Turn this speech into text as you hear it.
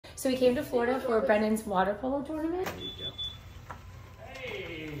So we came to Florida for Brennan's water polo tournament. There you go.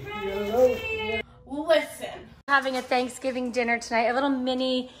 Hey, listen. Having a Thanksgiving dinner tonight, a little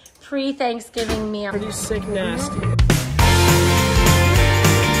mini pre-Thanksgiving meal. Pretty sick nasty.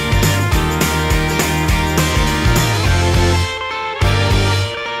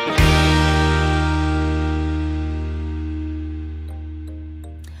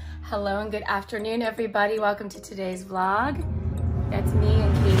 Hello and good afternoon, everybody. Welcome to today's vlog. That's me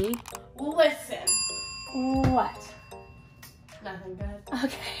and Katie. Listen. What? Nothing good.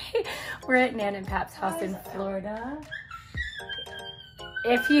 Okay, we're at Nan and Pap's house in Florida.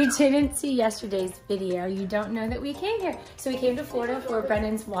 If you didn't see yesterday's video, you don't know that we came here. So we came to Florida for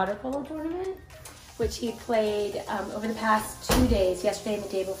Brennan's water polo tournament, which he played over the past 2 days, yesterday and the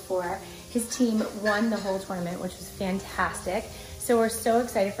day before. His team won the whole tournament, which was fantastic. So we're so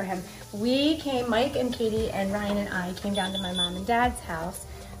excited for him. We came, Mike and Katie and Ryan and I came down to my mom and dad's house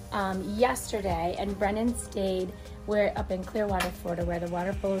yesterday, and Brennan stayed up in Clearwater, Florida, where the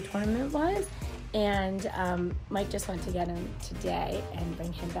water polo tournament was. And Mike just went to get him today and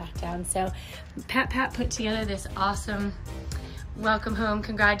bring him back down. So Pat put together this awesome welcome home,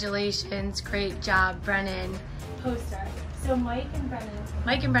 congratulations, great job, Brennan poster. So Mike and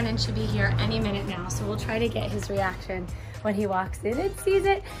Brennan should be here any minute now. So we'll try to get his reaction when he walks in and sees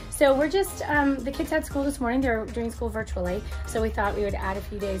it. So we're just, the kids had school this morning. They're doing school virtually. So we thought we would add a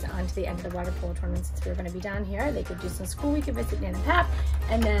few days on to the end of the water polo tournament since we were gonna be down here. They could do some school, we could visit Nan and Pap,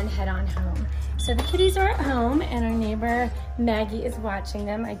 and then head on home. So the kiddies are at home and our neighbor Maggie is watching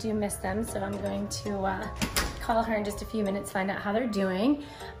them. I do miss them, so I'm going to call her in just a few minutes, find out how they're doing.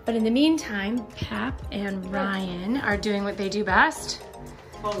 But in the meantime, Pap and Ryan are doing what they do best.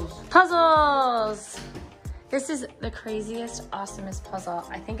 Puzzles! This is the craziest, awesomest puzzle.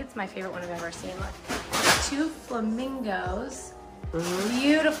 I think it's my favorite one I've ever seen. Look, it's 2 flamingos,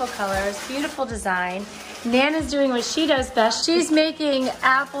 beautiful colors, beautiful design. Nana's doing what she does best. She's making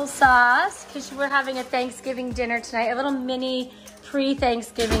applesauce because we're having a Thanksgiving dinner tonight, a little mini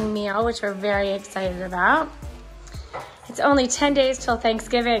pre-Thanksgiving meal, which we're very excited about. It's only 10 days till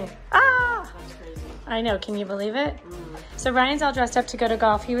Thanksgiving. Ah! That's crazy. I know, can you believe it? So Ryan's all dressed up to go to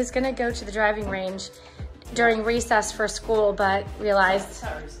golf. He was gonna go to the driving range during recess for school, but realized,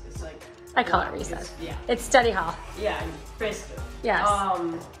 It's like, I call it recess. Yeah. It's study hall. Yeah, basically. Yes.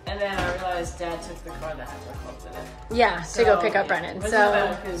 And then I realized Dad took the car that had my clubs in it. Yeah, to go pick up Brennan. It doesn't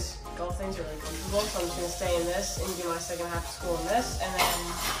matter because golf things are really comfortable, so I'm just gonna stay in this and do my second half of school in this, and then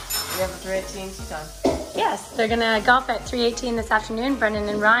we have a 3:18 tea time. Yes, they're gonna golf at 3:18 this afternoon. Brennan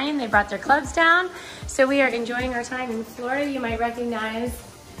and Ryan, they brought their clubs down. So we are enjoying our time in Florida. You might recognize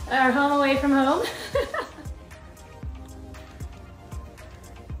our home away from home.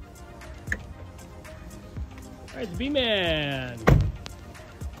 All right, the B-Man.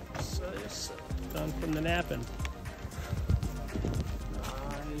 Done from the napping.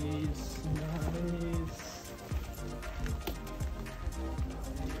 Nice, nice.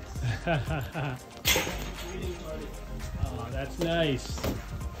 Oh, that's nice.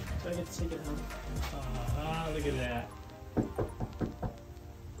 So I get to take it home. Ah, look at that.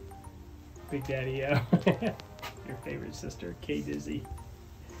 Big Daddy O. Your favorite sister, K Dizzy.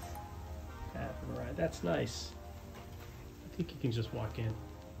 That's nice. I think you can just walk in.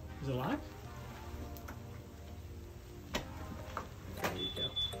 Is it locked? There you go.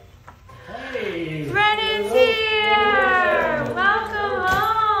 Hey! Brennan's here! Welcome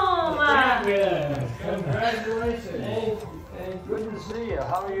home! Good. Congratulations. And good to see you.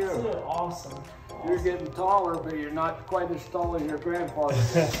 How are you? Awesome. You're getting taller, but you're not quite as tall as your grandfather.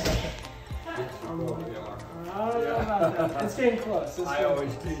 It's getting close. I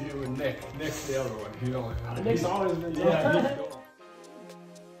always tease you with Nick. Nick's the other one. You know, Nick's always been yeah.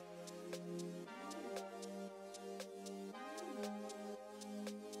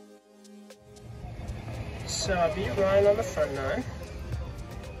 So I beat Ryan on the front 9.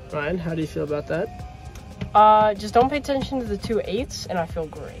 Ryan, how do you feel about that? Just don't pay attention to the 2 8s, and I feel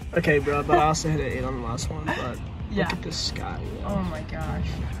great. Okay, bro, but I also hit an 8 on the last one, but Yeah. look at this sky. Yeah. Oh my gosh.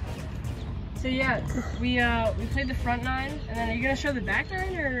 So yeah, we played the front 9, and then are you gonna show the back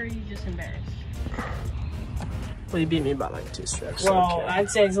 9, or are you just embarrassed? Well, you beat me by like 2 strokes. Well, so okay.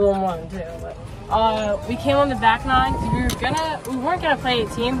 I'd say it's a little more than 2, but we came on the back 9 because we weren't gonna play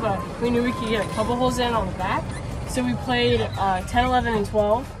 18, but we knew we could get a couple holes in on the back. So we played 10, 11, and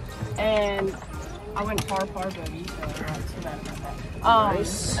 12, and I went par bogey, so I'm not too bad about that.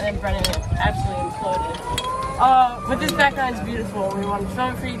 Nice. And then Brennan absolutely imploded. But this back nine's beautiful. We wanted to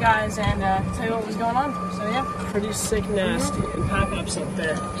film it for you guys and tell you what was going on. So yeah. Pretty sick nasty. And Pack-Up's up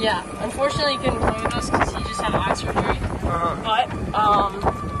there. Yeah. Unfortunately, he couldn't play with us because he just had eye surgery. But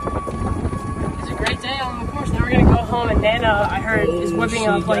home and Nana, I heard, is whipping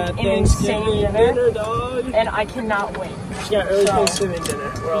up like an insane dinner, and I cannot wait. She got early Thanksgiving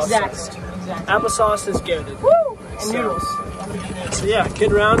dinner. We're all Exactly. Applesauce is good. Woo! And noodles. So yeah,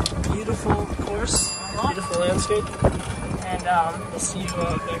 good round. Beautiful course. Beautiful landscape. And We'll see you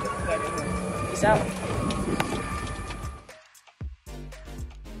back in there. peace out.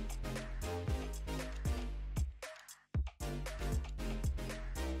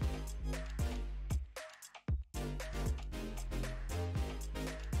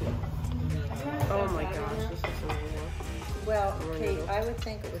 Oh my gosh, this is amazing. Well, Kate, I would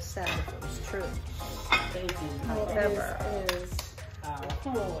think it was sad if it was true. Thank you. However,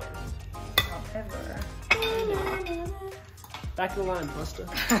 Cool. however. Back of the line, Buster.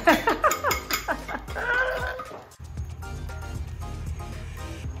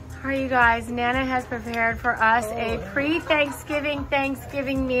 All right, you guys, Nana has prepared for us a pre-Thanksgiving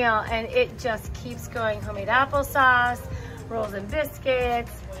Thanksgiving meal, and it just keeps going. Homemade applesauce, rolls and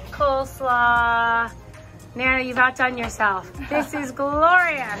biscuits, coleslaw. Nana, you've outdone yourself. This is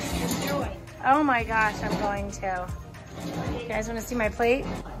glorious. Enjoy. Oh my gosh, I'm going to. You guys want to see my plate?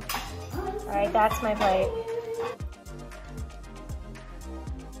 All right, that's my plate.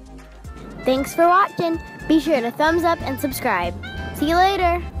 Thanks for watching. Be sure to thumbs up and subscribe. See you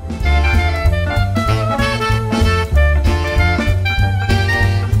later.